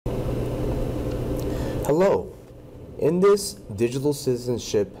Hello. In this digital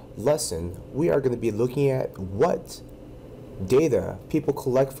citizenship lesson, we are going to be looking at what data people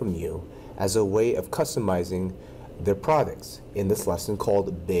collect from you as a way of customizing their products in this lesson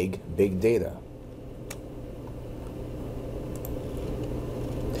called Big Data.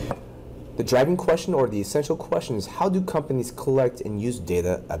 The driving question, or the essential question, is how do companies collect and use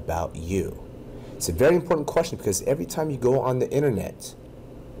data about you? It's a very important question because every time you go on the internet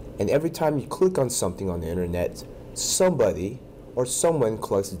and every time you click on something on the internet, somebody or someone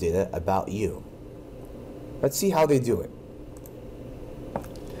collects data about you. Let's see how they do it.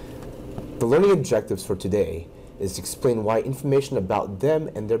 The learning objectives for today is to explain why information about them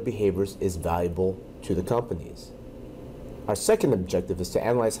and their behaviors is valuable to the companies. Our second objective is to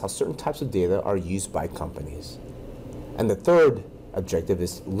analyze how certain types of data are used by companies. And the third objective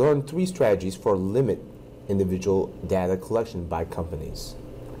is to learn 3 strategies for limit individual data collection by companies.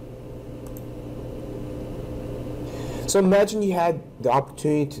 So imagine you had the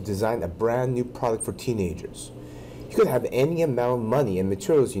opportunity to design a brand new product for teenagers. You could have any amount of money and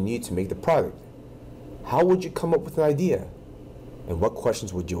materials you need to make the product. How would you come up with an idea? And what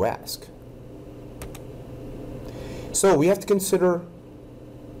questions would you ask? So we have to consider,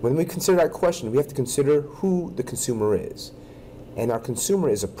 when we consider that question, we have to consider who the consumer is. And our consumer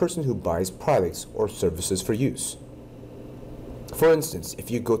is a person who buys products or services for use. For instance, if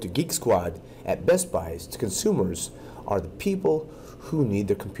you go to Geek Squad at Best Buys, the consumers are the people who need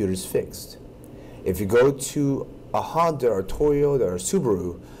their computers fixed. If you go to a Honda or Toyota or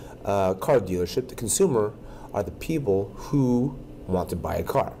Subaru car dealership, the consumer are the people who want to buy a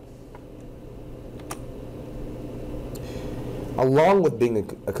car. Along with being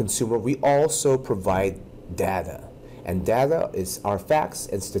a consumer, we also provide data. And data is our facts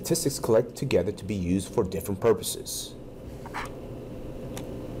and statistics collected together to be used for different purposes.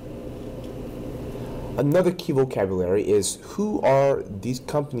 Another key vocabulary is who are these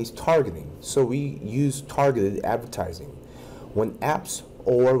companies targeting? So we use targeted advertising. When apps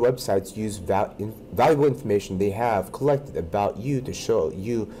or websites use valuable information they have collected about you to show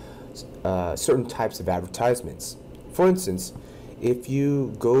you certain types of advertisements. For instance, if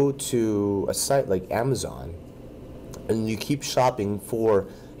you go to a site like Amazon and you keep shopping for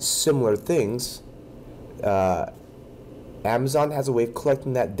similar things, Amazon has a way of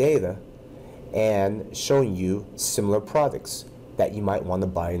collecting that data and showing you similar products that you might want to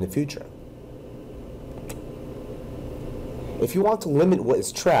buy in the future. If you want to limit what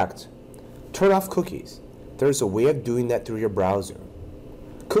is tracked, turn off cookies. There's a way of doing that through your browser.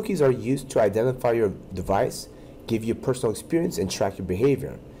 Cookies are used to identify your device, give you a personal experience, and track your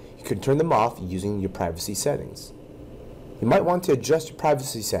behavior. You can turn them off using your privacy settings. You might want to adjust your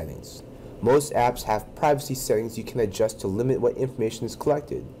privacy settings. Most apps have privacy settings you can adjust to limit what information is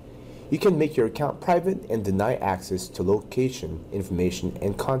collected. You can make your account private and deny access to location information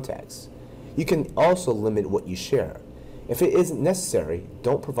and contacts. You can also limit what you share. If it isn't necessary,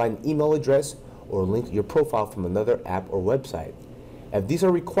 don't provide an email address or link your profile from another app or website. If these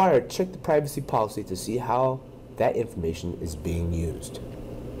are required, check the privacy policy to see how that information is being used.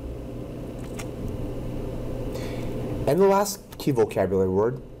 And the last key vocabulary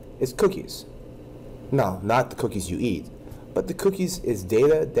word is cookies. No, not the cookies you eat, but the cookies is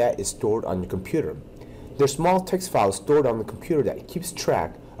data that is stored on your computer. They're small text files stored on the computer that keeps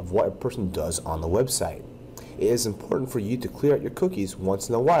track of what a person does on the website. It is important for you to clear out your cookies once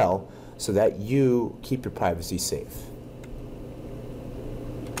in a while so that you keep your privacy safe.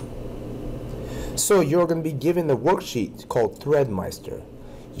 So you're going to be given a worksheet called Threadmeister.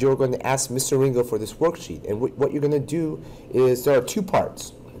 You're going to ask Mr. Ringo for this worksheet, and what you're going to do is there are 2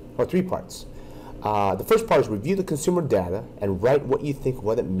 parts, or 3 parts. The first part is review the consumer data and write what you think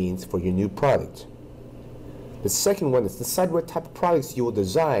what it means for your new product. The second one is decide what type of products you will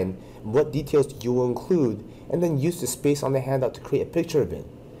design and what details you will include, and then use the space on the handout to create a picture of it.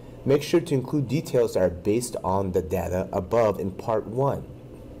 Make sure to include details that are based on the data above in part 1.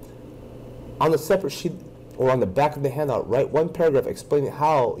 On a separate sheet or on the back of the handout, write 1 paragraph explaining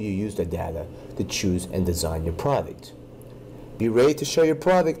how you use the data to choose and design your product. Be ready to show your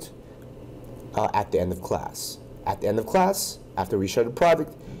product at the end of class. At the end of class, after we show the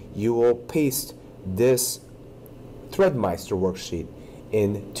product, you will paste this Threadmeister worksheet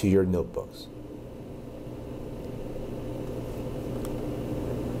into your notebooks.